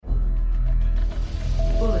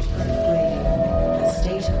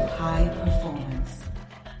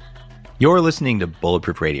You're listening to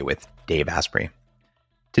Bulletproof Radio with Dave Asprey.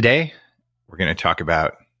 Today, we're going to talk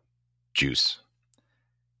about juice.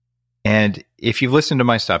 And if you've listened to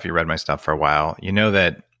my stuff, you read my stuff for a while, you know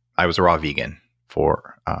that I was a raw vegan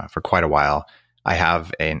for quite a while. I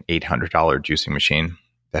have an $800 juicing machine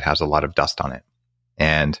that has a lot of dust on it.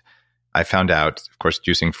 And I found out, of course,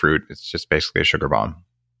 juicing fruit, it's just basically a sugar bomb.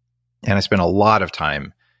 And I spent a lot of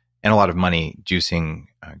time and a lot of money juicing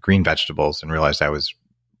green vegetables and realized I was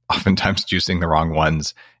oftentimes juicing the wrong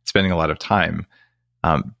ones, spending a lot of time.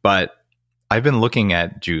 But I've been looking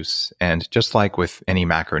at juice, and just like with any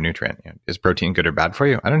macronutrient, is protein good or bad for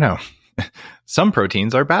you? I don't know. Some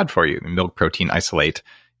proteins are bad for you. Milk protein isolate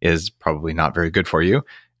is probably not very good for you,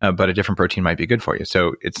 but a different protein might be good for you.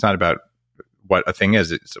 So it's not about what a thing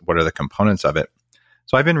is, it's what are the components of it.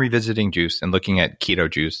 So I've been revisiting juice and looking at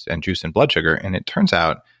keto juice and juice and blood sugar, and it turns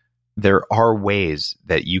out there are ways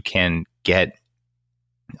that you can get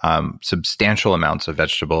substantial amounts of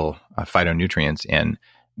vegetable phytonutrients in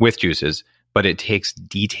with juices, but it takes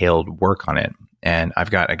detailed work on it. And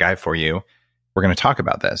I've got a guy for you. We're going to talk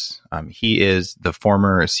about this. He is the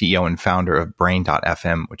former CEO and founder of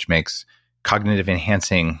Brain.fm, which makes cognitive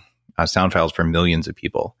enhancing sound files for millions of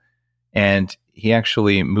people. And he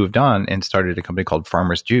actually moved on and started a company called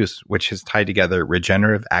Farmers Juice, which has tied together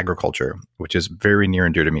regenerative agriculture, which is very near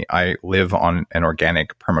and dear to me. I live on an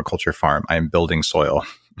organic permaculture farm. I am building soil.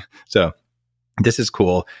 So this is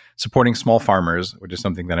cool. Supporting small farmers, which is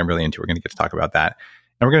something that I'm really into. We're going to get to talk about that.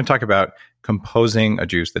 And we're going to talk about composing a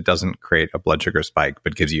juice that doesn't create a blood sugar spike,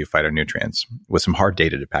 but gives you phytonutrients with some hard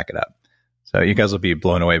data to back it up. So you guys will be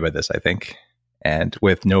blown away by this, I think. And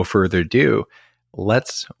with no further ado,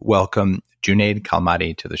 let's welcome Junaid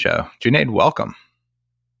Kalmadi to the show. Junaid, welcome.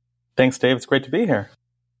 Thanks, Dave. It's great to be here.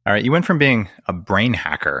 All right. You went from being a brain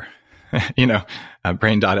hacker,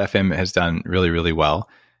 Brain.fm has done really, really well.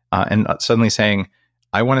 And suddenly saying,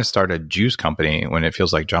 I want to start a juice company when it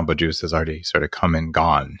feels like Jamba Juice has already sort of come and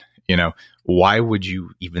gone. Why would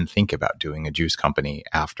you even think about doing a juice company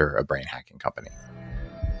after a brain hacking company?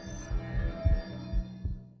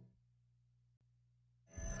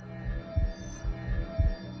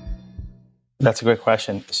 That's a great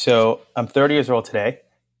question. So I'm 30 years old today.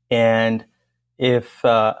 And if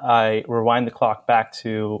I rewind the clock back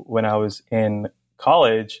to when I was in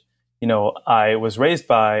college, I was raised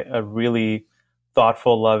by a really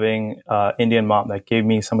thoughtful, loving Indian mom that gave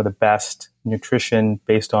me some of the best nutrition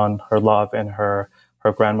based on her love and our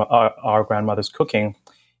grandmother's cooking.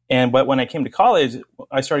 But when I came to college,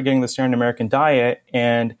 I started getting the standard American diet,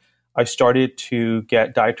 and I started to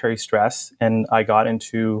get dietary stress, and I got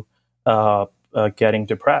into getting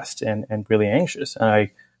depressed and really anxious. And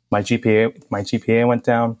my GPA went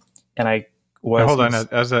down, and I was. Now, hold on,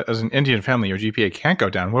 as an Indian family, your GPA can't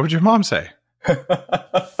go down. What would your mom say?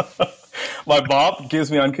 My mom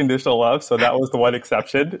gives me unconditional love, so that was the one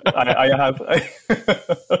exception.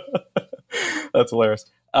 That's hilarious.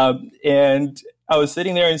 And I was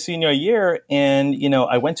sitting there in senior year, and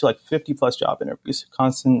I went to like 50 plus job interviews,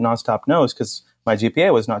 constant, nonstop no's, because my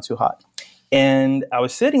GPA was not too hot. And I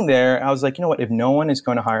was sitting there, I was like, you know what? If no one is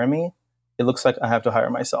going to hire me, it looks like I have to hire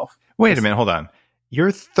myself. Wait a minute, hold on.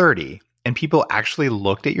 You're 30, and people actually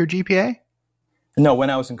looked at your GPA? No, when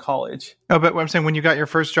I was in college. No, but what I'm saying, when you got your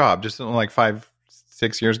first job, just like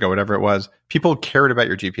 5-6 years ago, whatever it was, people cared about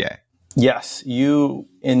your GPA. Yes.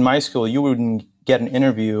 In my school, you wouldn't get an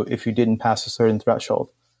interview if you didn't pass a certain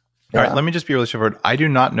threshold. All right, let me just be really straightforward. I do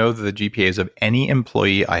not know the GPAs of any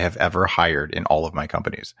employee I have ever hired in all of my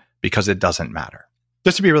companies because it doesn't matter.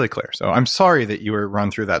 Just to be really clear. So I'm sorry that you were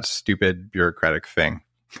run through that stupid bureaucratic thing.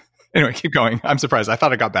 Anyway, keep going. I'm surprised. I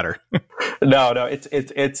thought it got better. No.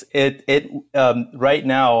 It's right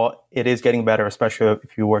now it is getting better, especially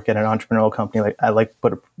if you work at an entrepreneurial company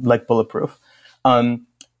like Bulletproof.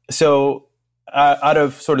 So out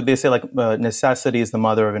of sort of, they say necessity is the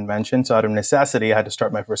mother of invention. So out of necessity, I had to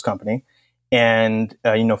start my first company. And,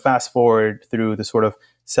 fast forward through the sort of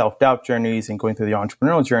self-doubt journeys and going through the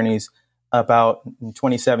entrepreneurial journeys, about in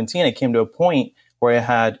 2017, I came to a point where I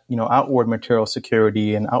had, outward material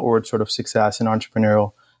security and outward sort of success and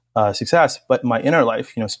entrepreneurial success. But my inner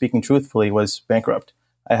life, speaking truthfully, was bankrupt.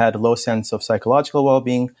 I had a low sense of psychological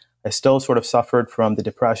well-being. I still sort of suffered from the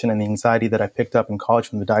depression and the anxiety that I picked up in college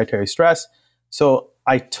from the dietary stress. So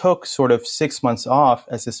I took sort of 6 months off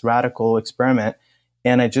as this radical experiment.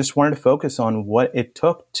 And I just wanted to focus on what it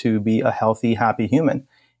took to be a healthy, happy human.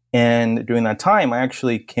 And during that time, I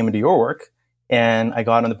actually came into your work and I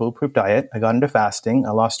got on the Bulletproof diet. I got into fasting.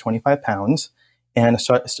 I lost 25 pounds and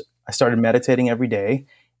I started meditating every day.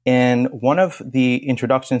 And one of the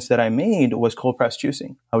introductions that I made was cold press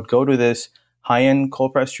juicing. I would go to this high-end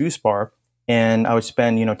cold pressed juice bar, and I would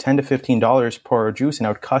spend $10 to $15 per juice, and I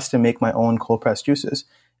would custom make my own cold pressed juices.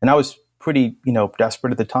 And I was pretty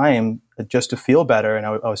desperate at the time just to feel better, and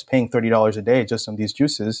I was paying $30 a day just on these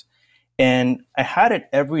juices, and I had it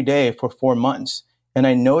every day for 4 months. And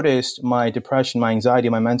I noticed my depression, my anxiety,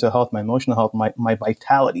 my mental health, my emotional health, my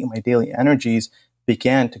vitality, my daily energies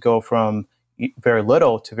began to go from very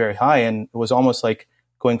little to very high. And it was almost like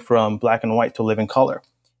going from black and white to living color.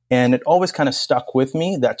 And it always kind of stuck with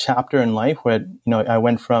me, that chapter in life where, I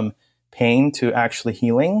went from pain to actually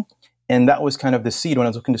healing. And that was kind of the seed when I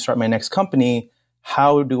was looking to start my next company.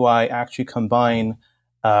 How do I actually combine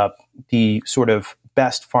the sort of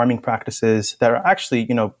best farming practices that are actually,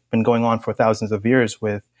 been going on for thousands of years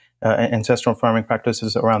with ancestral farming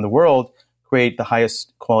practices around the world, create the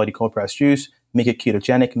highest quality cold pressed juice, make it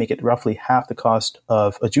ketogenic, make it roughly half the cost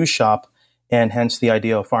of a juice shop, and hence the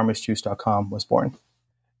idea of farmersjuice.com was born.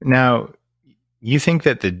 Now, you think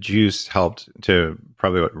that the juice helped to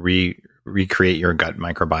probably recreate your gut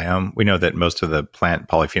microbiome? We know that most of the plant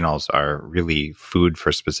polyphenols are really food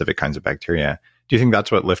for specific kinds of bacteria. Do you think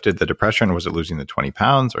that's what lifted the depression? Was it losing the 20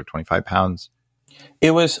 pounds or 25 pounds?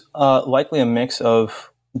 It was likely a mix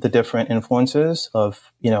of the different influences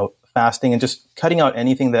of, fasting and just cutting out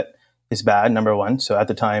anything that is bad, number one. So at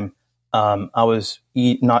the time, I was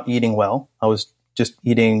not eating well. I was just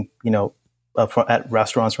eating, at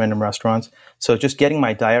restaurants, random restaurants. So just getting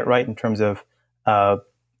my diet right in terms of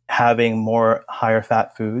having more higher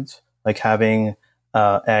fat foods, like having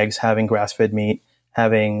eggs, having grass-fed meat,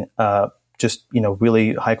 having just,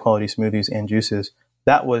 really high quality smoothies and juices.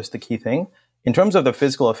 That was the key thing. In terms of the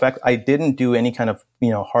physical effect, I didn't do any kind of,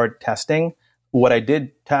 hard testing. What I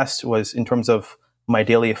did test was in terms of my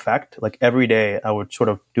daily effect. Like every day I would sort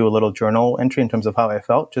of do a little journal entry in terms of how I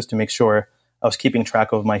felt, just to make sure I was keeping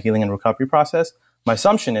track of my healing and recovery process. My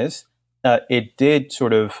assumption is it did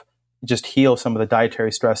sort of just heal some of the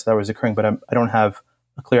dietary stress that was occurring, but I don't have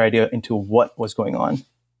a clear idea into what was going on.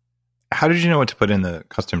 How did you know what to put in the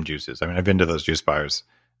custom juices? I mean, I've been to those juice bars.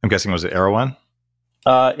 I'm guessing, was it Erewhon?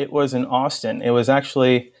 It was in Austin. It was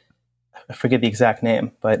actually, I forget the exact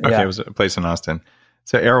name, but okay, yeah. It was a place in Austin.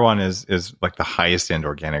 So Erewhon is like the highest end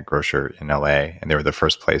organic grocer in LA, and they were the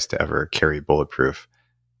first place to ever carry Bulletproof.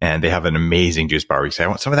 And they have an amazing juice bar where you say, I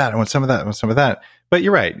want some of that, I want some of that, I want some of that. But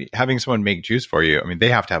you're right, having someone make juice for you, I mean, they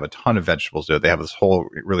have to have a ton of vegetables. They have this whole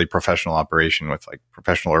really professional operation with like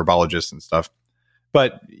professional herbologists and stuff.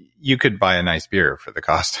 But you could buy a nice beer for the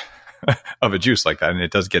cost of a juice like that. And it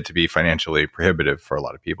does get to be financially prohibitive for a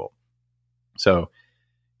lot of people. So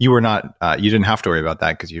you were not, you didn't have to worry about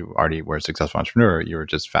that because you already were a successful entrepreneur. You were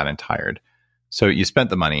just fat and tired. So you spent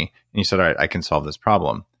the money and you said, all right, I can solve this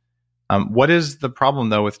problem. What is the problem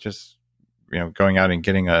though with just, going out and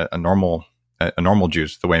getting a normal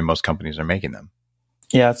juice the way most companies are making them?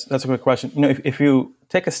 Yeah, that's a good question. If you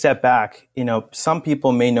take a step back, some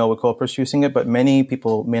people may know what cold press juicing is, but many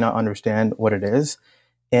people may not understand what it is.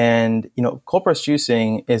 And, cold press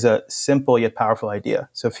juicing is a simple yet powerful idea.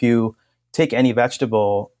 So if you take any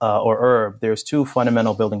vegetable or herb, there's two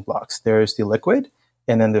fundamental building blocks. There's the liquid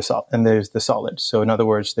and then there's the solid. So in other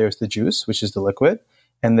words, there's the juice, which is the liquid,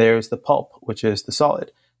 and there's the pulp, which is the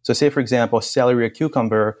solid. So say, for example, celery or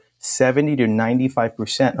cucumber, 70 to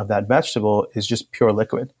 95% of that vegetable is just pure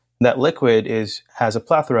liquid. That liquid has a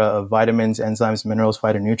plethora of vitamins, enzymes, minerals,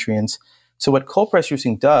 phytonutrients. So what cold press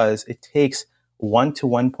juicing does, it takes 1 to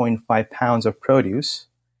 1.5 pounds of produce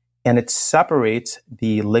and it separates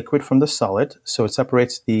the liquid from the solid. So it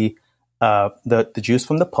separates the juice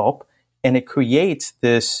from the pulp, and it creates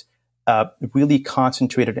this really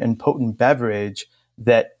concentrated and potent beverage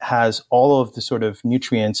that has all of the sort of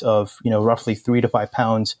nutrients of, roughly 3 to 5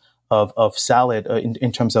 pounds of salad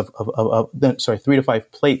in terms of 3 to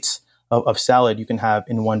 5 plates of salad you can have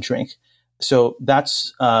in one drink. So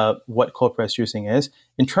that's what cold press juicing is.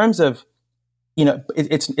 In terms of,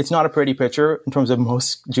 it's not a pretty picture in terms of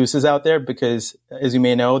most juices out there because, as you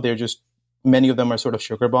may know, many of them are sort of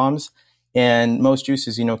sugar bombs. And most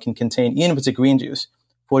juices, can contain, even if it's a green juice,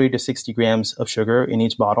 40 to 60 grams of sugar in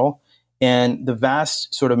each bottle. And the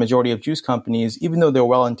vast sort of majority of juice companies, even though they're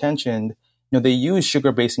well-intentioned, they use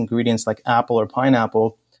sugar-based ingredients like apple or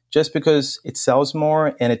pineapple just because it sells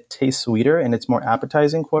more and it tastes sweeter and it's more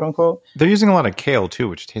appetizing, quote unquote. They're using a lot of kale too,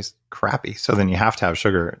 which tastes crappy. So then you have to have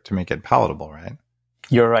sugar to make it palatable, right?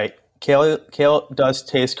 You're right. Kale does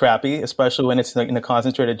taste crappy, especially when it's in a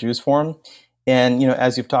concentrated juice form. And,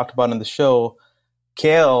 as you've talked about on the show,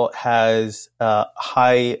 kale has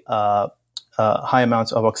high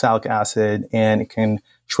amounts of oxalic acid, and it can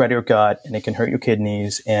shred your gut and it can hurt your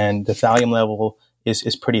kidneys, and the thallium level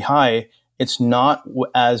is pretty high. It's not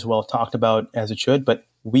as well talked about as it should, but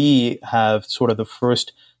we have sort of the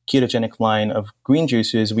first ketogenic line of green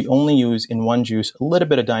juices. We only use in one juice a little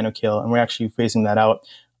bit of DinoKale, and we're actually phasing that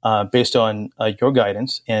out based on your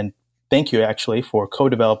guidance. And thank you, actually, for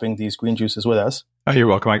co-developing these green juices with us. Oh, you're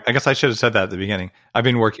welcome. I guess I should have said that at the beginning. I've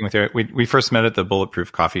been working with you. We first met at the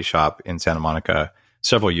Bulletproof Coffee Shop in Santa Monica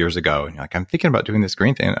several years ago. And you're like, I'm thinking about doing this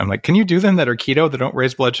green thing. I'm like, can you do them that are keto, that don't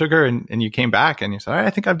raise blood sugar? And you came back and you said, all right, I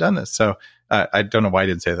think I've done this. So I don't know why I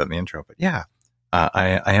didn't say that in the intro, but yeah,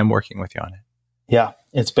 I am working with you on it. Yeah,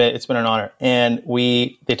 it's been an honor. And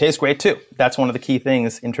they taste great too. That's one of the key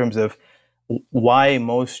things in terms of why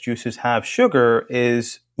most juices have sugar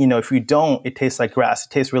is, if you don't, it tastes like grass. It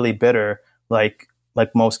tastes really bitter, like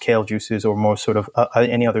most kale juices or most sort of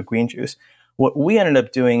any other green juice. What we ended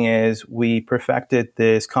up doing is we perfected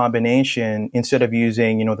this combination. Instead of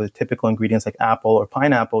using, the typical ingredients like apple or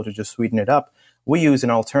pineapple to just sweeten it up, we use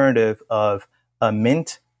an alternative of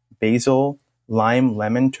mint, basil, lime,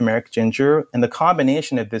 lemon, turmeric, ginger. And the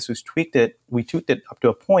combination of this we tweaked it up to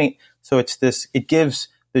a point. So it gives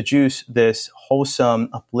the juice this wholesome,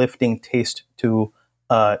 uplifting taste to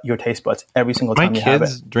your taste buds every single time you have it. My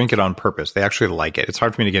kids drink it on purpose. They actually like it. It's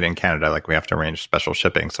hard for me to get in Canada. Like, we have to arrange special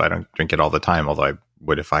shipping, so I don't drink it all the time, although I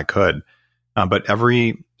would if I could. But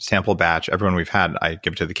every sample batch, everyone we've had, I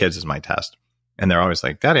give to the kids as my test. And they're always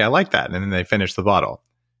like, Daddy, I like that. And then they finish the bottle.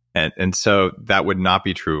 And so that would not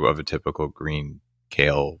be true of a typical green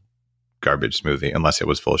kale garbage smoothie unless it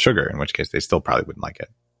was full of sugar, in which case they still probably wouldn't like it.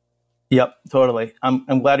 Yep, totally.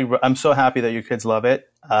 I'm glad I'm so happy that your kids love it.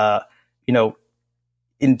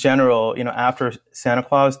 In general, after Santa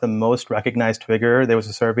Claus, the most recognized figure, there was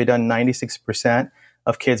a survey done, 96%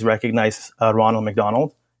 of kids recognize Ronald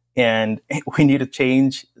McDonald. And we need to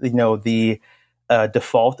change, the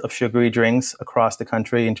default of sugary drinks across the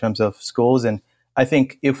country in terms of schools. And I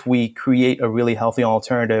think if we create a really healthy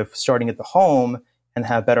alternative starting at the home and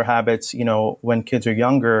have better habits, when kids are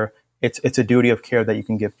younger, it's a duty of care that you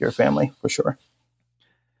can give to your family, for sure.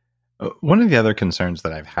 One of the other concerns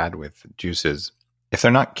that I've had with juices, if they're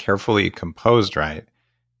not carefully composed right,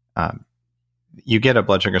 you get a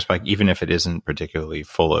blood sugar spike, even if it isn't particularly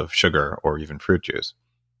full of sugar or even fruit juice.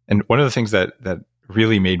 And one of the things that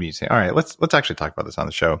really made me say, all right, let's actually talk about this on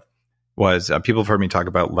the show, was people have heard me talk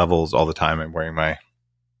about levels all the time. I'm wearing my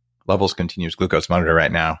levels continuous glucose monitor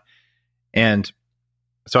right now. And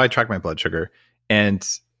so I track my blood sugar. And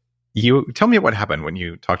you tell me what happened when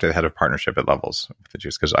you talked to the head of partnership at Levels with the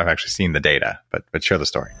juice, because I've actually seen the data, but share the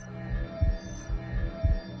story.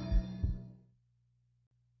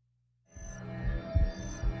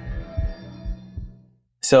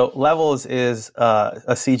 So Levels is a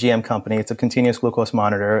CGM company. It's a continuous glucose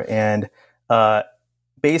monitor. And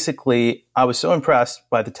basically, I was so impressed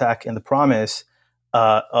by the tech and the promise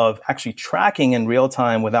of actually tracking in real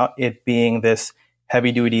time without it being this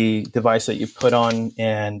heavy duty device that you put on,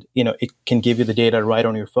 and it can give you the data right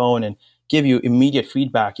on your phone and give you immediate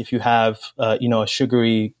feedback if you have a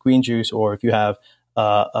sugary green juice, or if you have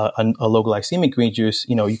a low glycemic green juice.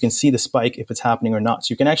 You can see the spike if it's happening or not.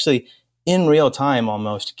 So you can actually in real time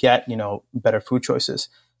almost get better food choices.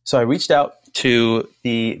 So I reached out to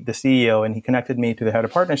the CEO, and he connected me to the head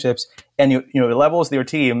of partnerships. And Levels, their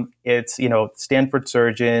team, it's Stanford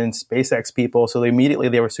surgeons, SpaceX people. So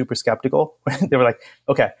they were super skeptical. They were like,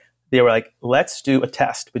 okay, let's do a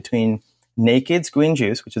test between Naked's green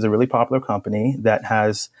juice, which is a really popular company that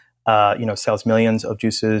has sells millions of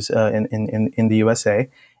juices in the USA.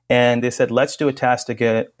 And they said, let's do a test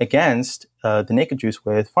against the Naked juice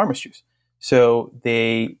with Farmer's juice. So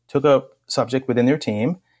they took a subject within their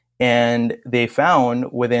team, and they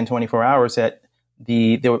found within 24 hours that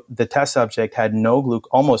the test subject had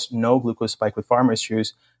almost no glucose spike with Farmer's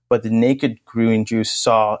juice, but the Naked green juice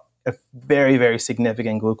saw a very, very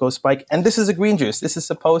significant glucose spike. And this is a green juice. This is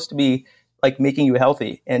supposed to be like making you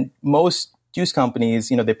healthy. And most juice companies,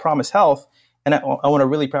 they promise health. And I want to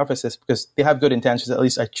really preface this because they have good intentions. At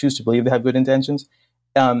least I choose to believe they have good intentions.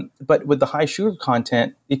 But with the high sugar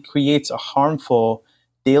content, it creates a harmful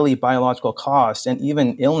daily biological cost and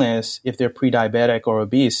even illness if they're pre-diabetic or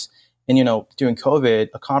obese. And, during COVID,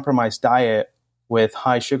 a compromised diet with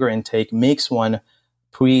high sugar intake makes one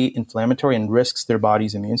pre-inflammatory and risks their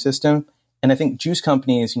body's immune system. And I think juice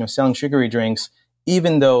companies, selling sugary drinks,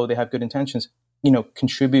 even though they have good intentions,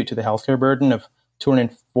 contribute to the healthcare burden of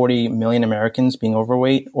 240 million Americans being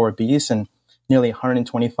overweight or obese, and nearly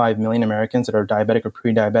 125 million Americans that are diabetic or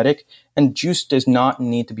pre-diabetic. And juice does not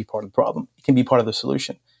need to be part of the problem. It can be part of the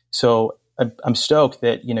solution. So I'm stoked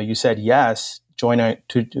that, you said yes, join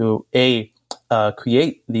to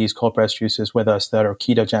create these cold pressed juices with us that are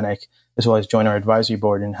ketogenic, as well as join our advisory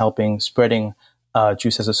board in helping spreading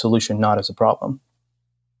juice as a solution, not as a problem.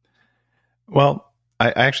 Well,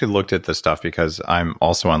 I actually looked at this stuff because I'm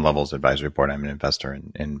also on Level's advisory board. I'm an investor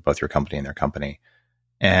in both your company and their company.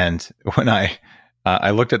 And when I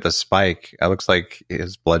looked at the spike, it looks like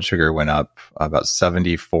his blood sugar went up about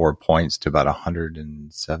 74 points to about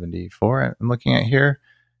 174. I'm looking at here,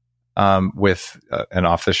 with an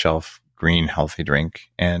off-the-shelf green healthy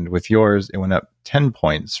drink. And with yours, it went up 10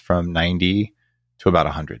 points from 90 to about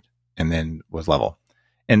 100, and then was level.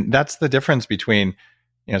 And that's the difference between,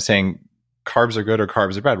 saying carbs are good or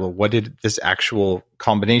carbs are bad. Well, what did this actual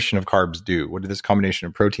combination of carbs do? What did this combination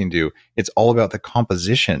of protein do? It's all about the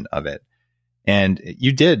composition of it. And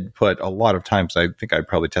you did put a lot of time. So I think I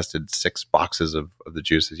probably tested 6 boxes of the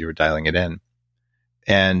juice as you were dialing it in.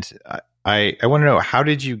 And I want to know, how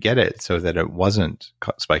did you get it so that it wasn't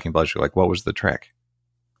spiking blood sugar? Like, what was the trick?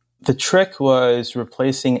 The trick was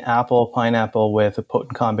replacing apple, pineapple with a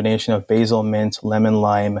potent combination of basil, mint, lemon,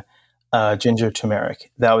 lime, ginger,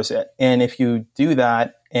 turmeric. That was it. And if you do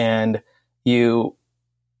that, and you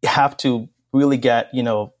have to really get,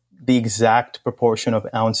 the exact proportion of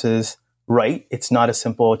ounces right, it's not a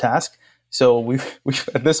simple task. So we've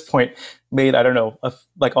at this point made, I don't know,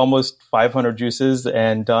 like almost 500 juices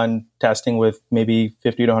and done testing with maybe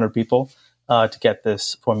 50 to 100 people to get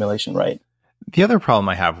this formulation right. The other problem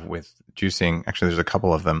I have with juicing, actually, there's a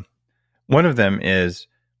couple of them. One of them is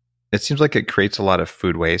it seems like it creates a lot of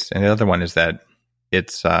food waste. And the other one is that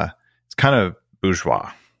it's kind of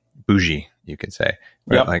bougie, you could say.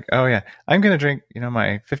 Right? Yep. Like, oh yeah, I'm going to drink,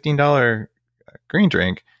 my $15 green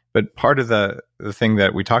drink. But part of the thing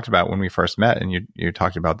that we talked about when we first met, and you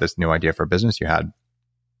talked about this new idea for a business you had,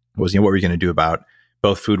 was, what were you going to do about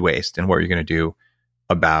both food waste, and what were you going to do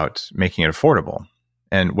about making it affordable?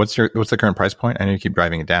 And what's the current price point? I know you keep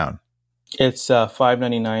driving it down. It's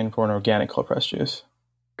 $5.99 for an organic cold pressed juice.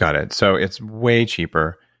 Got it. So it's way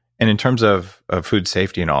cheaper. And in terms of food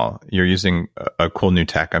safety and all, you're using a cool new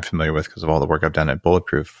tech I'm familiar with because of all the work I've done at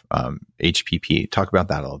Bulletproof, HPP. Talk about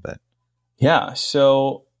that a little bit. Yeah.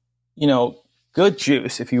 So, good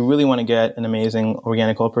juice, if you really want to get an amazing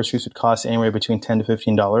organic cold pressed juice, would cost anywhere between $10 to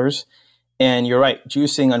 $15. And you're right,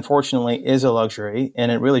 juicing, unfortunately, is a luxury,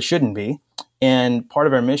 and it really shouldn't be. And part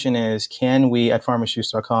of our mission is, can we at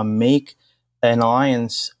farmersjuice.com make an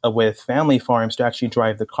alliance with family farms to actually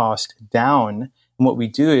drive the cost down? And what we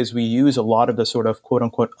do is we use a lot of the sort of quote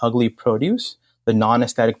unquote ugly produce, the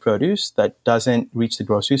non-aesthetic produce that doesn't reach the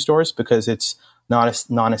grocery stores because it's not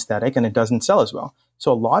non-aesthetic and it doesn't sell as well.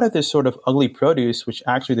 So a lot of this sort of ugly produce, which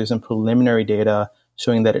actually there's some preliminary data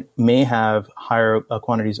showing that it may have higher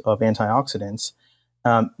quantities of antioxidants,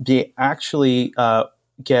 they actually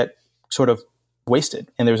get sort of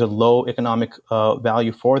wasted, and there's a low economic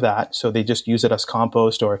value for that. So they just use it as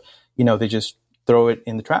compost, or they just throw it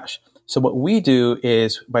in the trash. So what we do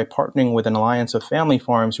is, by partnering with an alliance of family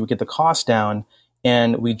farms, we get the cost down,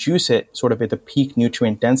 and we juice it sort of at the peak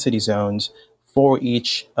nutrient density zones for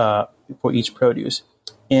each produce.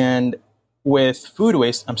 And with food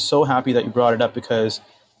waste, I'm so happy that you brought it up, because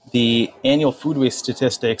the annual food waste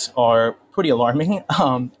statistics are pretty alarming.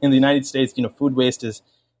 In the United States, food waste is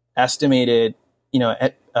estimated,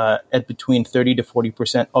 at between 30 to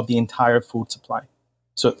 40% of the entire food supply.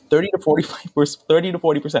 So 30 to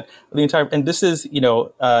 40% of the entire, and this is,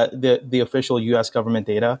 the official U.S. government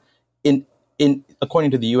data.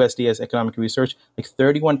 According to the USDA's economic research, like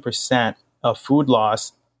 31% of food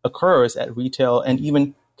loss occurs at retail and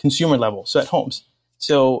even consumer level, so at homes.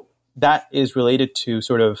 So that is related to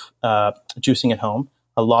sort of juicing at home.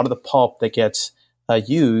 A lot of the pulp that gets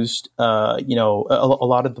used, a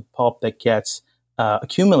lot of the pulp that gets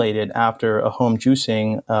accumulated after a home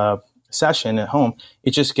juicing session at home,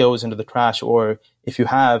 it just goes into the trash. Or if you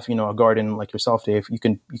have, a garden like yourself, Dave, you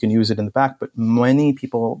can use it in the back. But many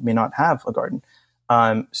people may not have a garden.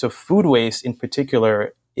 So food waste in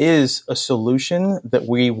particular is a solution that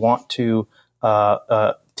we want to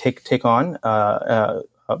take on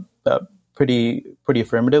pretty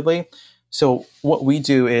affirmatively. So what we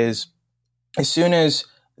do is, as soon as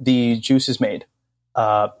the juice is made,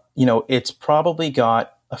 it's probably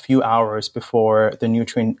got a few hours before the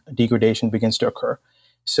nutrient degradation begins to occur.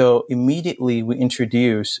 So immediately we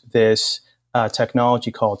introduce this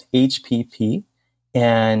technology called HPP,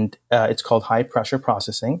 and it's called high pressure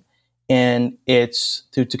processing. And it's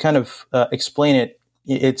to kind of explain it.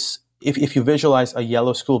 It's if you visualize a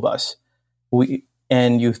yellow school bus,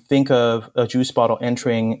 and you think of a juice bottle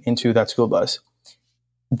entering into that school bus,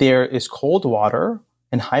 there is cold water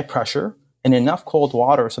and high pressure, and enough cold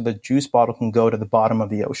water so the juice bottle can go to the bottom of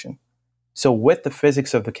the ocean. So with the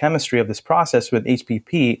physics of the chemistry of this process with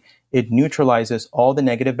HPP, it neutralizes all the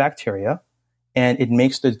negative bacteria and it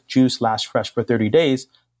makes the juice last fresh for 30 days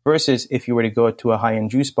versus if you were to go to a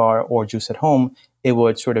high-end juice bar or juice at home, it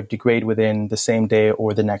would sort of degrade within the same day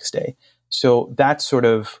or the next day. So that's sort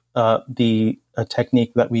of the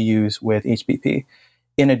technique that we use with HPP.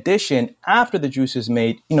 In addition, after the juice is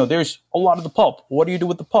made, there's a lot of the pulp. What do you do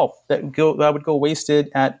with the pulp? That would go wasted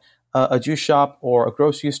at a juice shop or a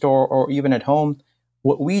grocery store or even at home.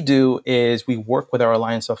 What we do is we work with our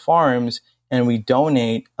Alliance of Farms and we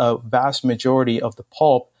donate a vast majority of the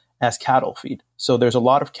pulp as cattle feed. So there's a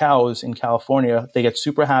lot of cows in California. They get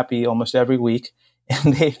super happy almost every week.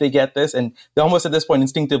 And they get this, and they almost at this point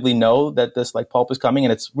instinctively know that this like pulp is coming,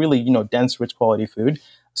 and it's really dense, rich quality food.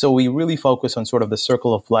 So we really focus on sort of the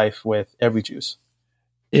circle of life with every juice.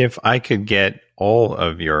 If I could get all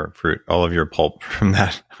of your fruit, all of your pulp from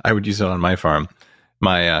that, I would use it on my farm.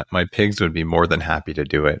 My pigs would be more than happy to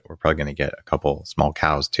do it. We're probably going to get a couple small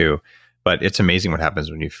cows too, but it's amazing what happens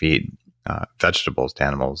when you feed vegetables to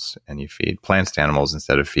animals and you feed plants to animals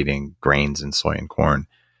instead of feeding grains and soy and corn.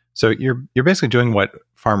 So you're basically doing what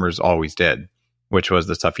farmers always did, which was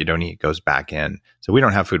the stuff you don't eat goes back in. So we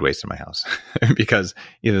don't have food waste in my house because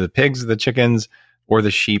either the pigs, the chickens, or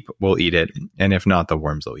the sheep will eat it. And if not, the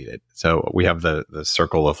worms will eat it. So we have the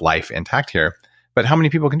circle of life intact here. But how many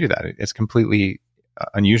people can do that? It's completely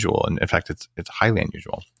unusual. And in fact, it's highly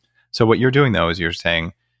unusual. So what you're doing, though, is you're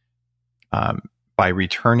saying by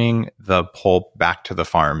returning the pulp back to the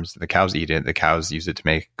farms, the cows eat it. The cows use it to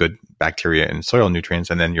make good bacteria and soil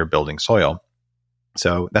nutrients, and then you're building soil.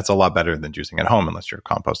 So that's a lot better than juicing at home, unless you're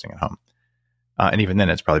composting at home. And even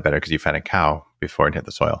then, it's probably better because you fed a cow before it hit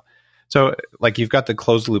the soil. So like you've got the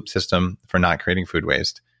closed loop system for not creating food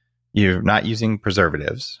waste. You're not using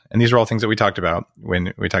preservatives. And these are all things that we talked about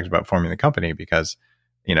when we talked about forming the company because,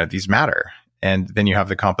 these matter. And then you have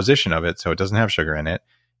the composition of it, so it doesn't have sugar in it.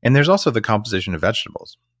 And there's also the composition of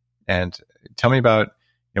vegetables. And tell me about,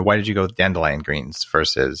 why did you go with dandelion greens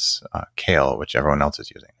versus kale, which everyone else is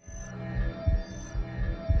using?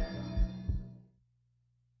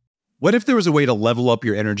 What if there was a way to level up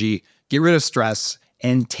your energy, get rid of stress,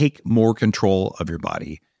 and take more control of your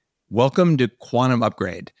body? Welcome to Quantum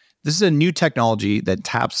Upgrade. This is a new technology that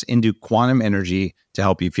taps into quantum energy to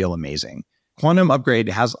help you feel amazing. Quantum Upgrade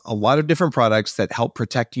has a lot of different products that help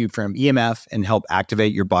protect you from EMF and help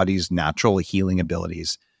activate your body's natural healing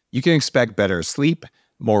abilities. You can expect better sleep,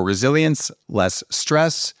 more resilience, less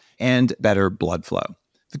stress, and better blood flow.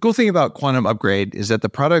 The cool thing about Quantum Upgrade is that the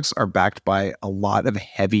products are backed by a lot of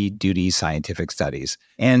heavy-duty scientific studies,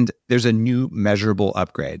 and there's a new measurable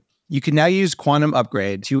upgrade. You can now use Quantum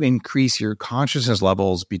Upgrade to increase your consciousness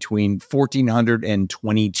levels between 1400 and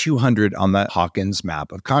 2200 on the Hawkins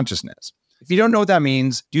map of consciousness. If you don't know what that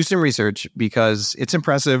means, do some research because it's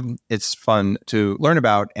impressive, it's fun to learn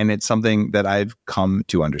about, and it's something that I've come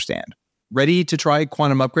to understand. Ready to try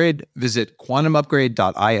Quantum Upgrade? Visit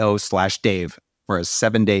quantumupgrade.io/Dave for a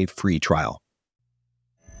 7-day free trial.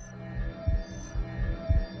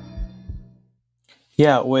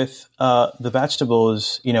 Yeah, with the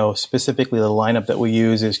vegetables, specifically the lineup that we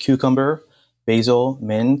use is cucumber, basil,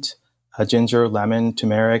 mint, ginger, lemon,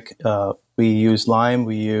 turmeric. We use lime.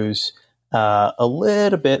 We use a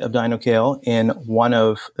little bit of dino kale in one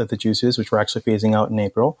of the juices, which we're actually phasing out in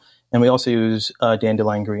April. And we also use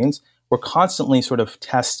dandelion greens. We're constantly sort of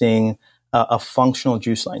testing a functional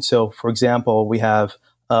juice line. So, for example, we have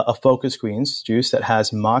a focus greens juice that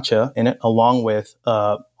has matcha in it, along with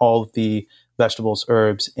all of the vegetables,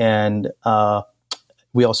 herbs, and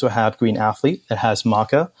we also have Green Athlete that has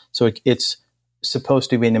maca. So it's supposed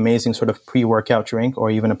to be an amazing sort of pre-workout drink or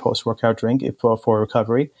even a post-workout drink for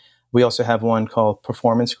recovery. We also have one called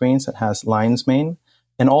Performance Greens that has lion's mane,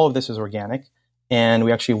 and all of this is organic. And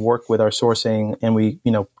we actually work with our sourcing, and we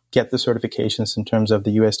get the certifications in terms of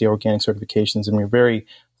the USDA organic certifications, and we're very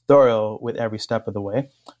thorough with every step of the way.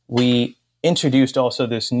 We introduced also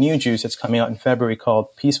this new juice that's coming out in February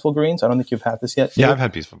called Peaceful Greens. I don't think you've had this yet. Yeah, I've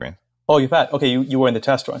had Peaceful Greens. Oh, you've had? Okay, you were in the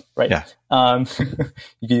test run, right? Yeah.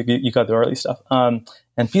 You got the early stuff.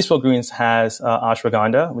 And Peaceful Greens has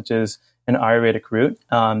ashwagandha, which is an Ayurvedic root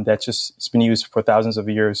it's been used for thousands of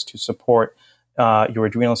years to support your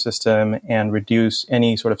adrenal system and reduce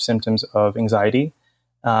any sort of symptoms of anxiety.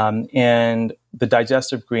 And the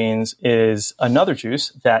digestive greens is another juice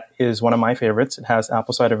that is one of my favorites. It has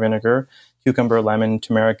apple cider vinegar, cucumber, lemon,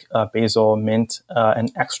 turmeric, basil, mint,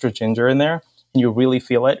 and extra ginger in there. And you really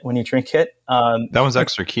feel it when you drink it. That one's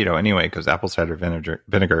extra keto anyway, because apple cider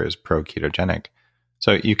vinegar is pro-ketogenic.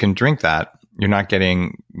 So you can drink that. You're not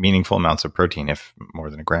getting meaningful amounts of protein, if more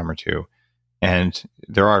than a gram or two. And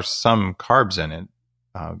there are some carbs in it,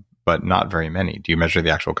 but not very many. Do you measure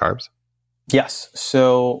the actual carbs? Yes.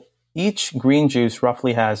 So each green juice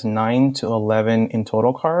roughly has 9 to 11 in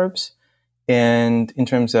total carbs. And in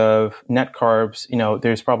terms of net carbs,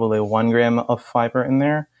 there's probably 1 gram of fiber in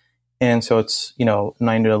there. And so it's,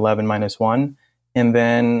 9 to 11 minus 1. And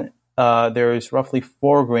then there's roughly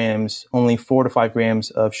 4 grams, only 4 to 5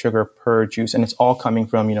 grams of sugar per juice. And it's all coming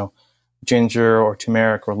from, ginger or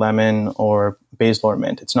turmeric or lemon or basil or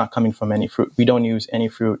mint. It's not coming from any fruit. We don't use any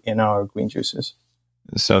fruit in our green juices.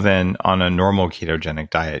 So then on a normal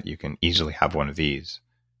ketogenic diet, you can easily have one of these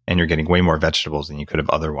and you're getting way more vegetables than you could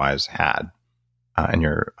have otherwise had. And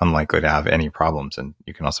you're unlikely to have any problems. And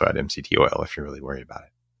you can also add MCT oil if you're really worried about it.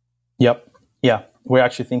 Yep. Yeah. We're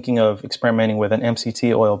actually thinking of experimenting with an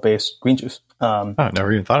MCT oil-based green juice.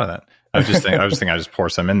 Never even thought of that. I was just thinking I just pour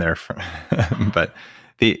some in there. But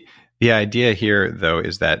the idea here, though,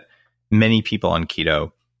 is that many people on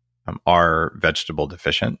keto are vegetable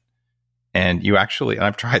deficient. And you actually, and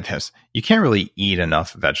I've tried this, you can't really eat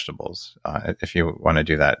enough vegetables if you want to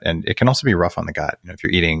do that. And it can also be rough on the gut. If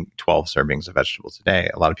you're eating 12 servings of vegetables a day,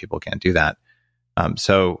 a lot of people can't do that.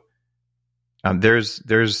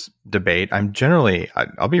 There's debate.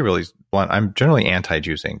 I'll be really blunt. I'm generally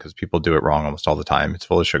anti-juicing because people do it wrong almost all the time. It's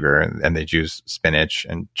full of sugar and they juice spinach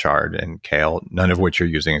and chard and kale, none of which you're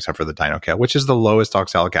using except for the dino kale, which is the lowest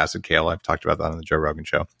oxalic acid kale. I've talked about that on the Joe Rogan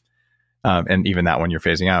show. And even that one you're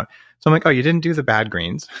phasing out. So I'm like, oh, you didn't do the bad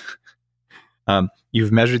greens.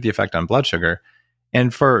 You've measured the effect on blood sugar.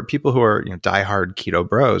 And for people who are diehard keto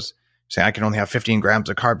bros, saying I can only have 15 grams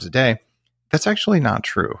of carbs a day, that's actually not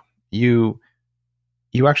true. You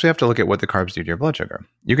actually have to look at what the carbs do to your blood sugar.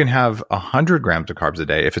 You can have 100 grams of carbs a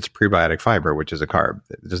day if it's prebiotic fiber, which is a carb.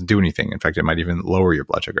 It doesn't do anything. In fact, it might even lower your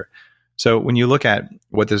blood sugar. So when you look at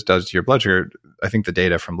what this does to your blood sugar, I think the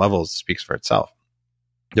data from Levels speaks for itself.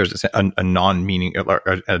 There's a non-meaning,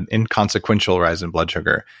 an inconsequential rise in blood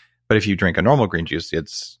sugar. But if you drink a normal green juice,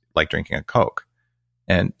 it's like drinking a Coke.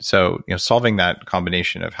 And so, solving that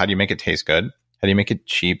combination of how do you make it taste good? How do you make it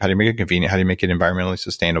cheap? How do you make it convenient? How do you make it environmentally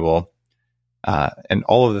sustainable? And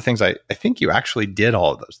all of the things, I think you actually did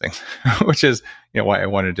all of those things, which is why I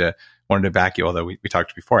wanted to back you. Although we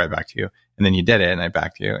talked before, I backed you, and then you did it, and I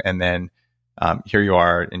backed you, and then here you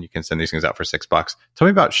are, and you can send these things out for $6. Tell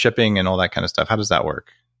me about shipping and all that kind of stuff. How does that work?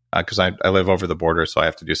 Because I live over the border, so I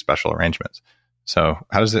have to do special arrangements. So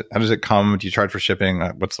how does it come? Do you charge for shipping?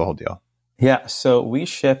 What's the whole deal? Yeah, so we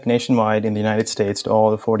ship nationwide in the United States to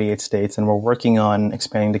all the 48 states, and we're working on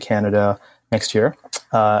expanding to Canada next year.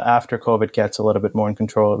 After COVID gets a little bit more in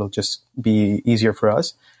control, it'll just be easier for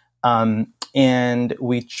us. And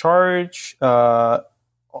we charge a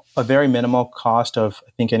very minimal cost of,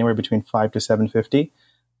 I think, anywhere between $5 to $7.50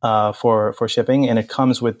 for shipping, and it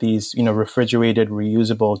comes with these refrigerated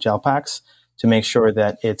reusable gel packs to make sure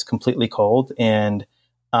that it's completely cold. And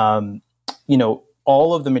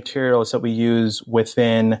all of the materials that we use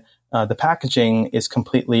within the packaging is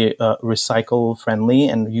completely recycle friendly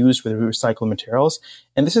and used with recycled materials.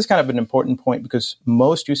 And this is kind of an important point because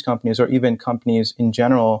most juice companies, or even companies in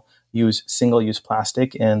general, use single-use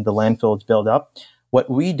plastic and the landfills build up. What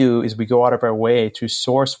we do is we go out of our way to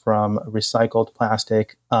source from recycled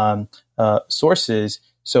plastic sources.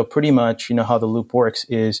 So pretty much, how the loop works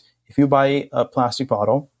is if you buy a plastic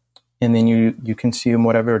bottle and then you consume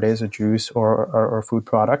whatever it is, a juice or food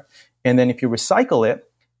product, and then if you recycle it,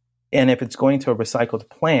 and if it's going to a recycled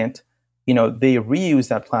plant, they reuse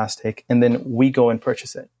that plastic and then we go and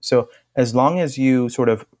purchase it. So as long as you sort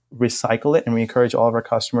of recycle it, and we encourage all of our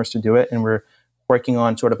customers to do it, and we're working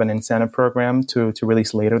on sort of an incentive program to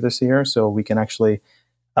release later this year, so we can actually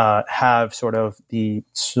have sort of the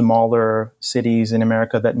smaller cities in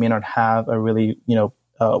America that may not have a really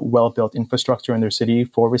well-built infrastructure in their city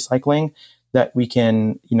for recycling, that we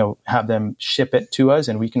can have them ship it to us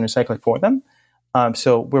and we can recycle it for them.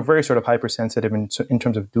 So we're very sort of hypersensitive in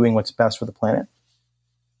terms of doing what's best for the planet.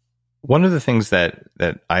 One of the things that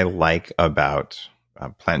I like about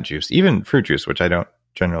plant juice, even fruit juice, which I don't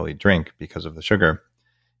generally drink because of the sugar,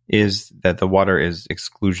 is that the water is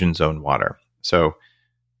exclusion zone water. So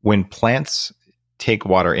when plants take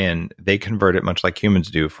water in, they convert it much like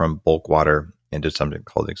humans do from bulk water into something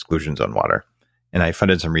called exclusion zone water. And I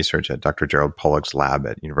funded some research at Dr. Gerald Pollack's lab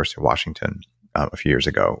at University of Washington a few years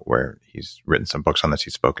ago, where he's written some books on this.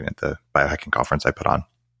 He's spoken at the biohacking conference I put on.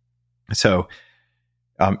 So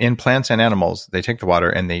in plants and animals, they take the water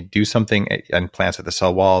and they do something in plants at the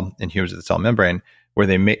cell wall, in humans at the cell membrane, where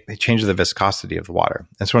they change the viscosity of the water.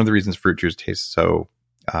 That's one of the reasons fruit juice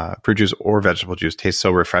or vegetable juice tastes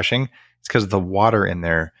so refreshing. It's because the water in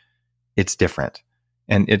there, it's different.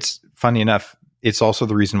 And it's funny enough, it's also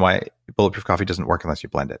the reason why bulletproof coffee doesn't work unless you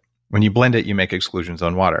blend it. When you blend it, you make exclusion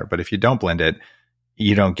zone water. But if you don't blend it,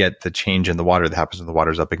 you don't get the change in the water that happens when the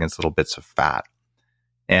water's up against little bits of fat.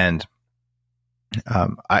 And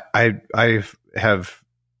I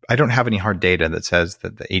don't have any hard data that says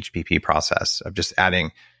that the HPP process of just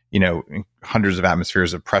adding, hundreds of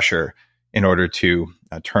atmospheres of pressure in order to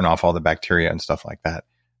turn off all the bacteria and stuff like that.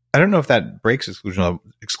 I don't know if that breaks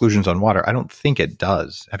exclusions on water. I don't think it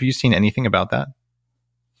does. Have you seen anything about that?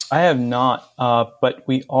 I have not, but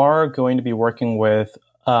we are going to be working with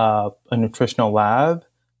a nutritional lab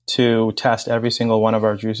to test every single one of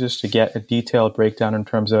our juices to get a detailed breakdown in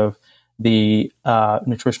terms of the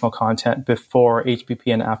nutritional content before HPP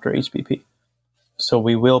and after HPP. So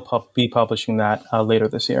we will be publishing that later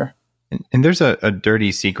this year. And there's a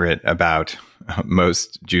dirty secret about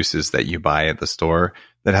most juices that you buy at the store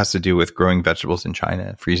that has to do with growing vegetables in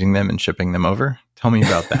China, freezing them and shipping them over. Tell me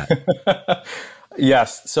about that.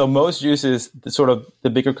 Yes. So most juices, sort of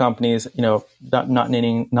the bigger companies, not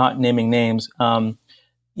naming names,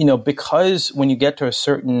 because when you get to a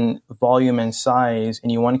certain volume and size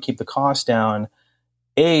and you want to keep the cost down,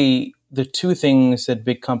 the two things that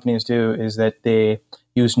big companies do is that they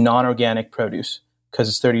use non-organic produce because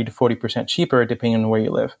it's 30 to 40% cheaper depending on where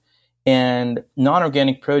you live. And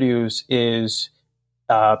non-organic produce is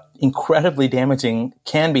incredibly damaging,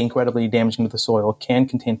 can be incredibly damaging to the soil, can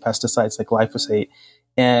contain pesticides like glyphosate.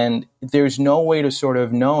 And there's no way to sort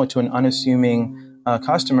of know to an unassuming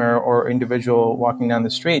customer or individual walking down the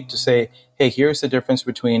street to say, hey, here's the difference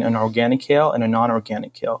between an organic kale and a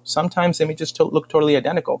non-organic kale. Sometimes they may just look totally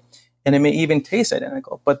identical, and it may even taste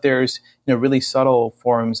identical, but there's really subtle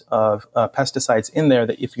forms of pesticides in there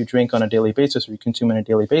that if you drink on a daily basis or you consume on a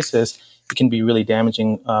daily basis, it can be really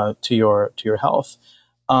damaging to your health.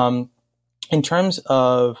 In terms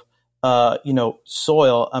of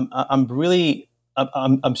soil,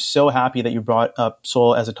 I'm so happy that you brought up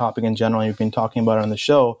soil as a topic in general. You've been talking about it on the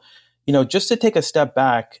show. Just to take a step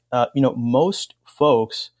back, most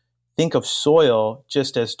folks think of soil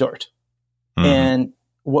just as dirt. Mm-hmm. And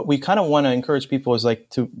what we kind of want to encourage people is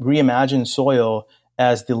to reimagine soil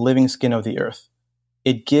as the living skin of the earth.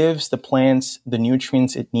 It gives the plants the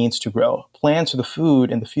nutrients it needs to grow. Plants are the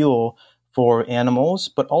food and the fuel for animals,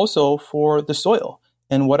 but also for the soil.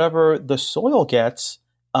 And whatever the soil gets,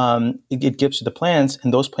 it gives to the plants,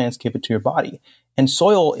 and those plants give it to your body. And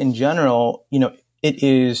soil in general, it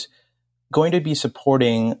is going to be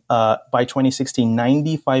supporting, by 2060,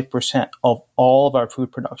 95% of all of our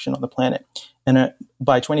food production on the planet. And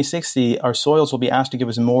by 2060, our soils will be asked to give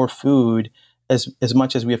us more food as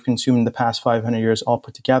much as we have consumed in the past 500 years all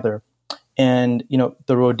put together. And,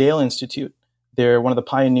 the Rodale Institute, they're one of the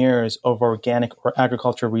pioneers of organic or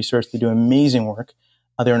agriculture research. They do amazing work.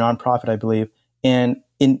 They're a nonprofit, I believe. And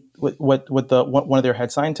in one of their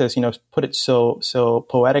head scientists, put it so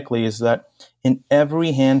poetically, is that in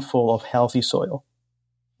every handful of healthy soil,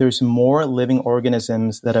 there's more living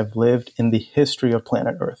organisms that have lived in the history of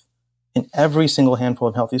planet Earth. In every single handful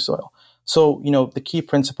of healthy soil. So, the key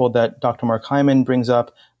principle that Dr. Mark Hyman brings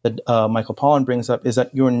up, that Michael Pollan brings up, is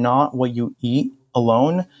that you're not what you eat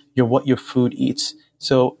alone, you're what your food eats.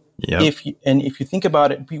 So yep. If you think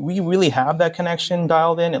about it, we really have that connection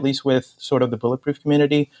dialed in, at least with sort of the bulletproof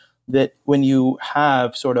community, that when you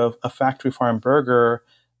have sort of a factory farm burger,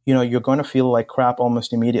 you're going to feel like crap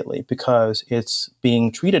almost immediately because it's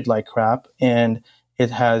being treated like crap, and it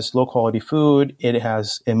has low quality food. It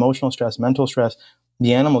has emotional stress, mental stress.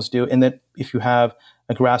 The animals do. And that if you have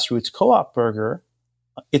a grassroots co-op burger,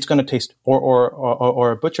 it's going to taste,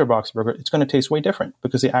 or a butcher box burger, it's going to taste way different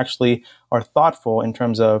because they actually are thoughtful in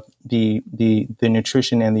terms of the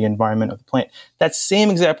nutrition and the environment of the plant. That same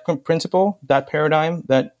exact principle, that paradigm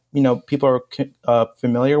that people are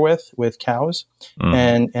familiar with cows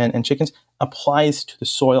and chickens, applies to the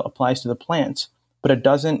soil, applies to the plants, but it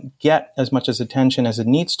doesn't get as much as attention as it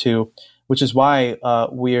needs to, which is why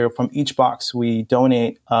from each box we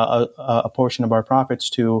donate a portion of our profits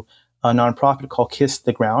to a nonprofit called Kiss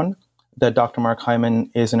the Ground that Dr. Mark Hyman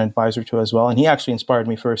is an advisor to as well. And he actually inspired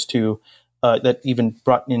me first to, that even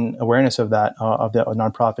brought in awareness of that, of the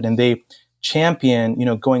nonprofit. And they champion,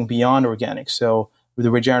 going beyond organic. So with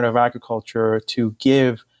the regenerative agriculture to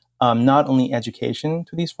give not only education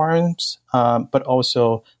to these farms, but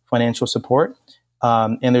also financial support.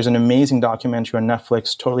 And there's an amazing documentary on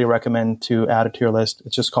Netflix, totally recommend to add it to your list.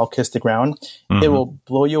 It's just called Kiss the Ground. Mm-hmm. It will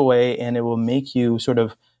blow you away, and it will make you sort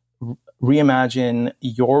of reimagine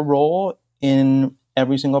your role in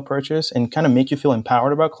every single purchase and kind of make you feel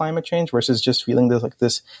empowered about climate change versus just feeling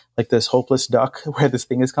this hopeless duck where this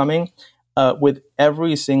thing is coming. with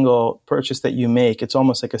every single purchase that you make, it's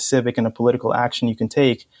almost like a civic and a political action you can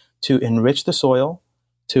take to enrich the soil,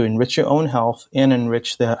 to enrich your own health, and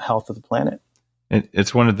enrich the health of the planet.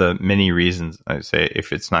 It's one of the many reasons I say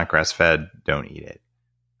if it's not grass-fed, don't eat it.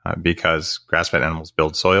 Because grass-fed animals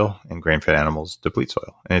build soil and grain-fed animals deplete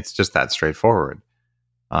soil. And it's just that straightforward.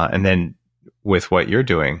 And then with what you're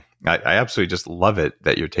doing, I absolutely just love it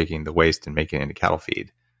that you're taking the waste and making it into cattle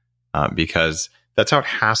feed. Because that's how it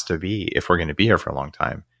has to be if we're going to be here for a long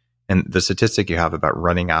time. And the statistic you have about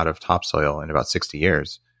running out of topsoil in about 60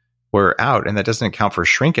 years, we're out, and that doesn't account for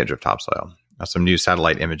shrinkage of topsoil. Some new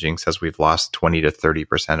satellite imaging says we've lost 20 to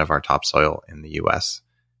 30% of our topsoil in the US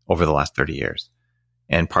over the last 30 years.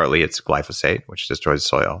 And partly it's glyphosate, which destroys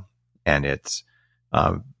soil. And it's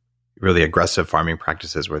really aggressive farming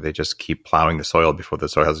practices where they just keep plowing the soil before the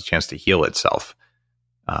soil has a chance to heal itself.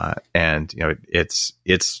 And it's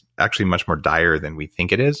actually much more dire than we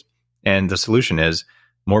think it is. And the solution is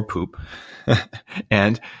more poop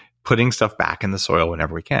and putting stuff back in the soil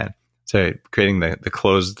whenever we can. So creating the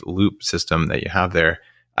closed loop system that you have there,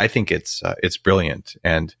 I think it's brilliant,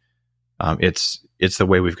 and it's the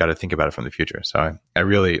way we've got to think about it from the future. So I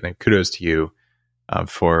really kudos to you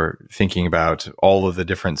for thinking about all of the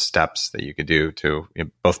different steps that you could do to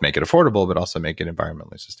both make it affordable, but also make it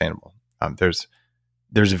environmentally sustainable.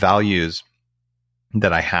 There's values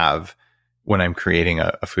that I have when I'm creating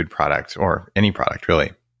a food product or any product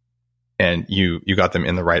really, and you got them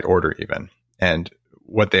in the right order even. And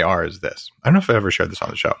what they are is this. I don't know if I ever shared this on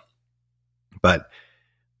the show, but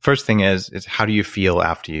first thing is how do you feel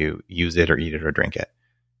after you use it or eat it or drink it,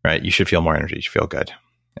 right? You should feel more energy. You should feel good.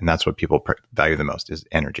 And that's what people value the most is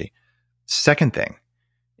energy. Second thing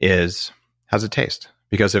is, how's it taste?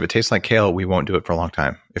 Because if it tastes like kale, we won't do it for a long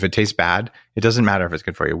time. If it tastes bad, it doesn't matter if it's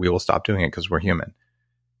good for you. We will stop doing it because we're human.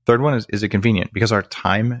 Third one is it convenient? Because our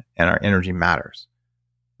time and our energy matters,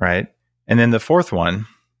 right? And then the fourth one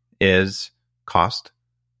is cost,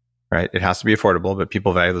 right? It has to be affordable, but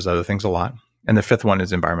people value those other things a lot. And the fifth one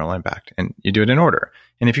is environmental impact. And you do it in order.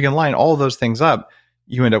 And if you can line all of those things up,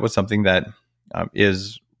 you end up with something that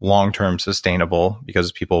is long-term sustainable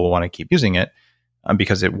because people will want to keep using it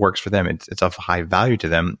because it works for them. It's of high value to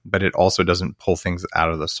them, but it also doesn't pull things out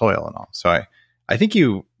of the soil and all. So I think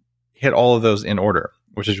you hit all of those in order,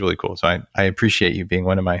 which is really cool. So I appreciate you being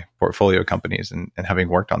one of my portfolio companies and having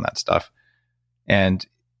worked on that stuff. And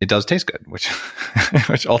it does taste good, which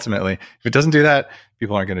ultimately, if it doesn't do that,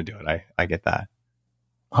 people aren't going to do it. I get that.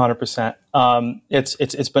 100%.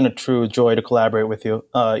 It's been a true joy to collaborate with you.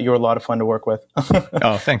 You're a lot of fun to work with.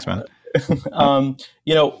 Oh, thanks, man.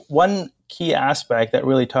 One key aspect that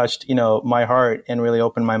really touched, my heart and really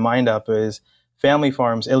opened my mind up is family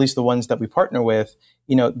farms, at least the ones that we partner with,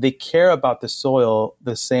 they care about the soil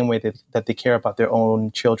the same way that they care about their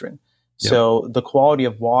own children. Yep. So the quality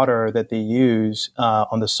of water that they use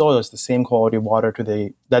on the soil is the same quality of water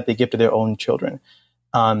that they give to their own children.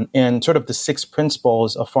 And sort of the 6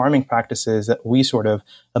 principles of farming practices that we sort of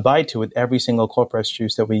abide to with every single cold pressed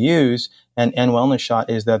juice that we use and Wellness Shot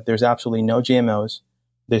is that there's absolutely no GMOs,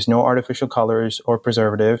 there's no artificial colors or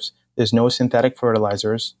preservatives, there's no synthetic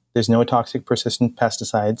fertilizers, there's no toxic persistent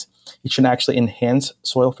pesticides. It should actually enhance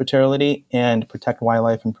soil fertility and protect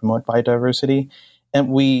wildlife and promote biodiversity. And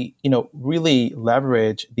we, really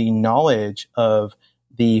leverage the knowledge of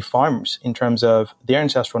the farms in terms of their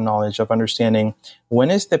ancestral knowledge of understanding when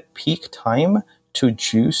is the peak time to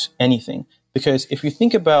juice anything. Because if you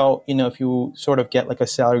think about, if you sort of get like a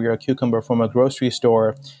celery or a cucumber from a grocery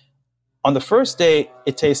store, on the first day,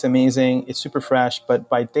 it tastes amazing, it's super fresh, but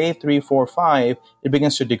by day 3, 4, 5, it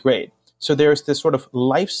begins to degrade. So there's this sort of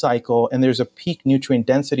life cycle and there's a peak nutrient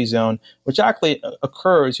density zone, which actually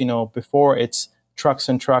occurs, before it's trucks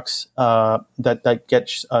and trucks that get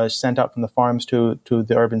sent out from the farms to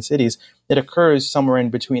the urban cities. It occurs somewhere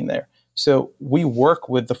in between there. So we work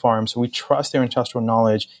with the farms. We trust their ancestral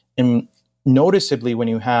knowledge. And noticeably, when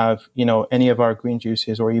you have any of our green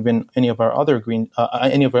juices or even any of our other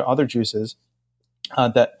juices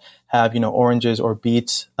that have oranges or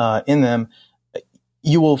beets in them,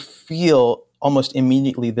 you will feel almost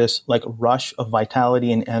immediately this like rush of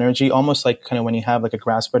vitality and energy, almost like kind of when you have like a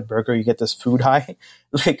grass-fed burger, you get this food high.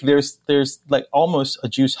 Like there's like almost a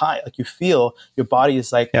juice high. Like you feel your body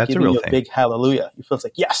is like giving you a big hallelujah. You feel it's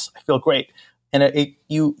like, yes, I feel great. And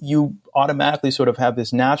you automatically sort of have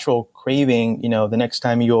this natural craving, the next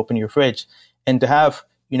time you open your fridge. And to have,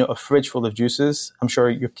 a fridge full of juices, I'm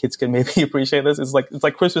sure your kids can maybe appreciate this. It's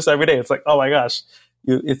like Christmas every day. It's like, oh my gosh.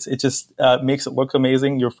 It just makes it look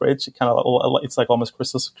amazing. Your fridge, it's like almost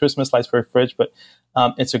Christmas lights for a fridge, but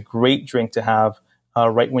it's a great drink to have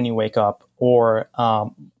right when you wake up, or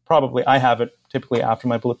probably I have it typically after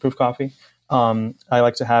my bulletproof coffee. I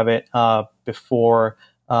like to have it before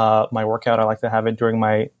my workout. I like to have it during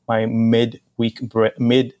my mid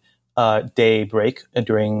day break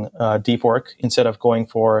during deep work, instead of going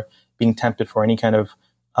for being tempted for any kind of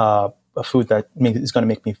a food that is going to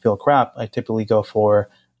make me feel crap. I typically go for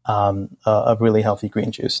a really healthy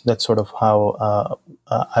green juice. That's sort of how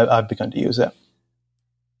I've begun to use it.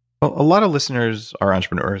 Well, a lot of listeners are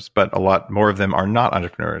entrepreneurs, but a lot more of them are not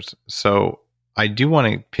entrepreneurs. So I do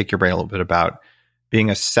want to pick your brain a little bit about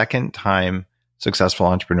being a second-time successful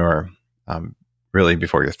entrepreneur, really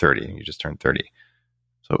before you're 30. You just turned 30.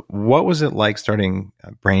 So what was it like starting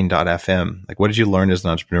Brain.fm? Like, what did you learn as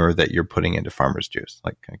an entrepreneur that you're putting into Farmer's Juice?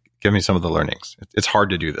 Like, give me some of the learnings. It's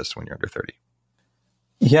hard to do this when you're under 30.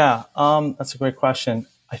 Yeah, that's a great question.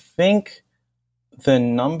 I think the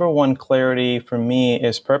number one clarity for me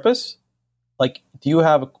is purpose. Like, do you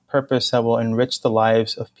have a purpose that will enrich the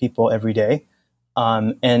lives of people every day?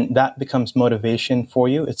 And that becomes motivation for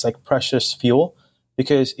you. It's like precious fuel,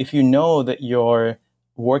 because if you know that you're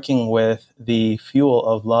working with the fuel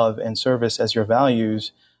of love and service as your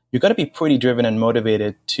values, you're going to be pretty driven and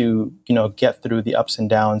motivated to, get through the ups and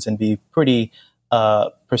downs and be pretty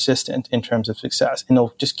persistent in terms of success. And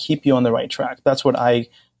it'll just keep you on the right track. That's what I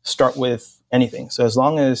start with anything. So as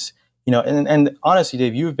long as, and honestly,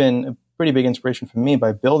 Dave, you've been a pretty big inspiration for me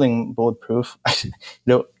by building Bulletproof,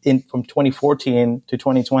 from 2014 to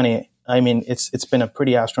 2020. I mean, it's been a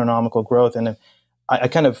pretty astronomical growth. And I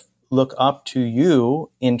kind of look up to you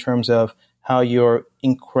in terms of how you're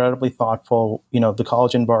incredibly thoughtful. The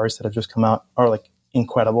collagen bars that have just come out are like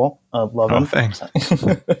incredible. Love them. Thanks.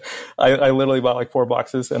 I literally bought like 4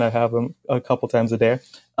 boxes and I have them a couple times a day.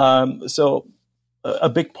 So a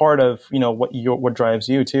big part of, what drives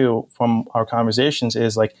you too from our conversations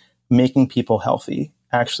is like making people healthy,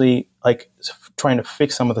 actually like trying to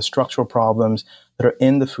fix some of the structural problems that are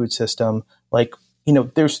in the food system. Like,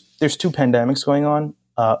 there's 2 pandemics going on.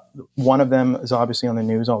 One of them is obviously on the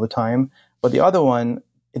news all the time, but the other one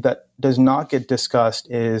that does not get discussed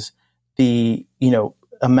is the,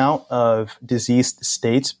 amount of diseased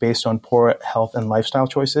states based on poor health and lifestyle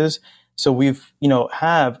choices. So we've,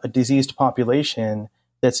 have a diseased population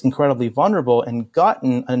that's incredibly vulnerable and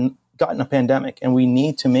gotten a pandemic, and we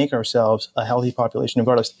need to make ourselves a healthy population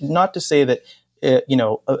regardless. Not to say that,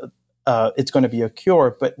 it's going to be a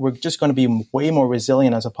cure, but we're just going to be way more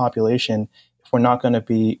resilient as a population if we're not going to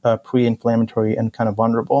be pre-inflammatory and kind of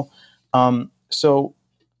vulnerable. So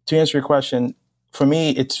to answer your question, for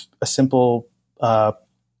me, it's a simple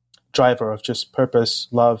driver of just purpose,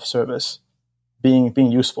 love, service, being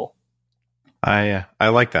useful. I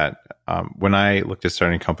like that. When I looked at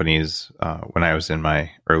starting companies, when I was in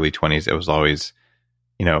my early 20s, it was always,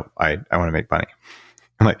 I want to make money.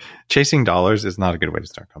 I'm like, chasing dollars is not a good way to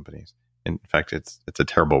start companies. In fact, it's a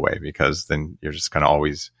terrible way, because then you're just kind of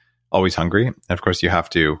always hungry. And of course, you have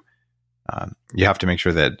to make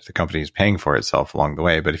sure that the company is paying for itself along the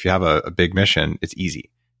way. But if you have a big mission, it's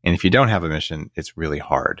easy. And if you don't have a mission, it's really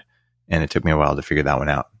hard. And it took me a while to figure that one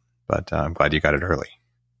out. But I'm glad you got it early.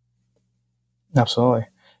 Absolutely.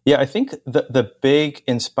 Yeah, I think the big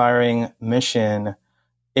inspiring mission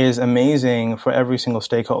is amazing for every single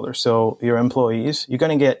stakeholder. So your employees, you're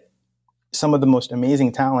going to get some of the most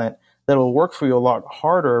amazing talent that will work for you a lot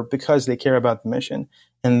harder because they care about the mission.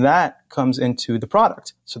 And that comes into the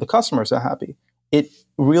product. So the customers are happy. It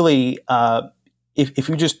really, if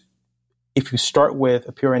you start with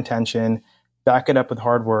a pure intention, back it up with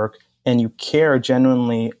hard work, and you care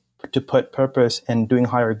genuinely to put purpose and doing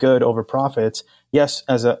higher good over profits. Yes,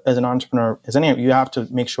 as an entrepreneur, you have to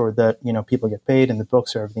make sure that people get paid and the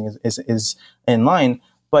books or everything is in line.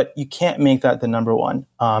 But you can't make that the number one.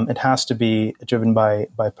 It has to be driven by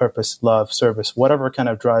purpose, love, service, whatever kind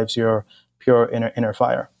of drives your pure inner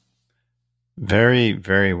fire. Very,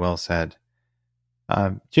 very well said.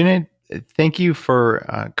 Junaid, thank you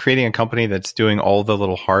for creating a company that's doing all the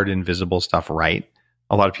little hard, invisible stuff right.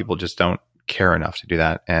 A lot of people just don't care enough to do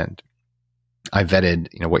that. And I vetted,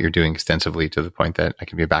 what you're doing extensively to the point that I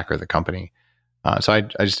can be a backer of the company. So I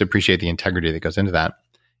just appreciate the integrity that goes into that.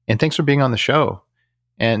 And thanks for being on the show.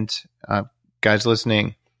 And guys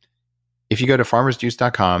listening, if you go to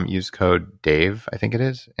farmersjuice.com, use code Dave, I think it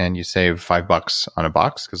is, and you save $5 on a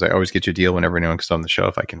box, because I always get you a deal whenever anyone comes on the show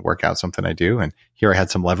if I can work out something I do. And here I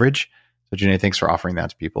had some leverage. So Junaid, thanks for offering that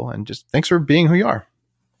to people, and just thanks for being who you are.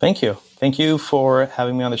 Thank you. Thank you for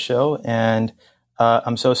having me on the show. And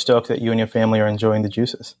I'm so stoked that you and your family are enjoying the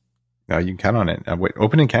juices. You can count on it.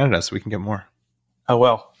 Open in Canada so we can get more. Oh,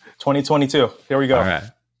 well, 2022. Here we go. All right.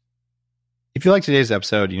 If you like today's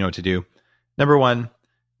episode, you know what to do. Number 1,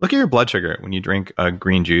 look at your blood sugar when you drink a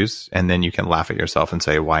green juice, and then you can laugh at yourself and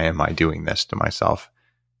say, why am I doing this to myself?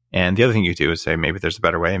 And the other thing you do is say, maybe there's a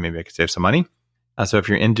better way, and maybe I could save some money. So if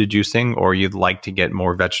you're into juicing or you'd like to get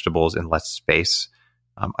more vegetables in less space,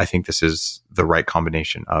 I think this is the right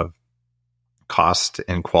combination of cost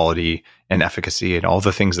and quality and efficacy and all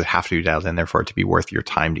the things that have to be dialed in there for it to be worth your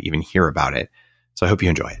time to even hear about it. So I hope you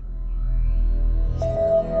enjoy it.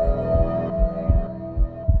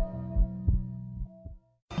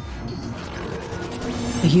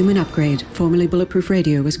 The Human Upgrade, formerly Bulletproof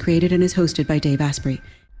Radio, was created and is hosted by Dave Asprey.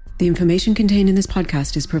 The information contained in this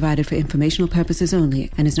podcast is provided for informational purposes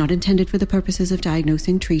only and is not intended for the purposes of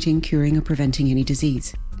diagnosing, treating, curing, or preventing any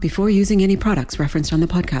disease. Before using any products referenced on the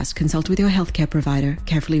podcast, consult with your healthcare provider,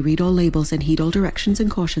 carefully read all labels, and heed all directions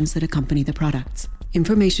and cautions that accompany the products.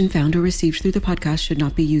 Information found or received through the podcast should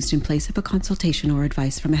not be used in place of a consultation or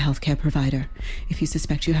advice from a healthcare provider. If you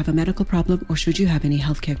suspect you have a medical problem or should you have any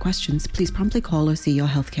healthcare questions, please promptly call or see your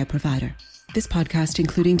healthcare provider. This podcast,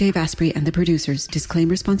 including Dave Asprey and the producers, disclaim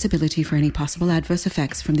responsibility for any possible adverse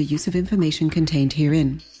effects from the use of information contained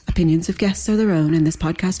herein. Opinions of guests are their own, and this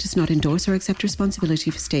podcast does not endorse or accept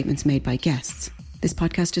responsibility for statements made by guests. This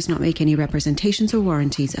podcast does not make any representations or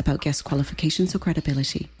warranties about guest qualifications or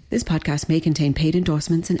credibility. This podcast may contain paid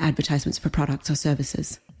endorsements and advertisements for products or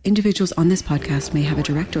services. Individuals on this podcast may have a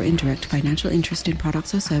direct or indirect financial interest in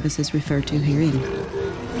products or services referred to herein.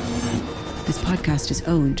 This podcast is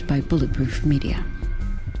owned by Bulletproof Media.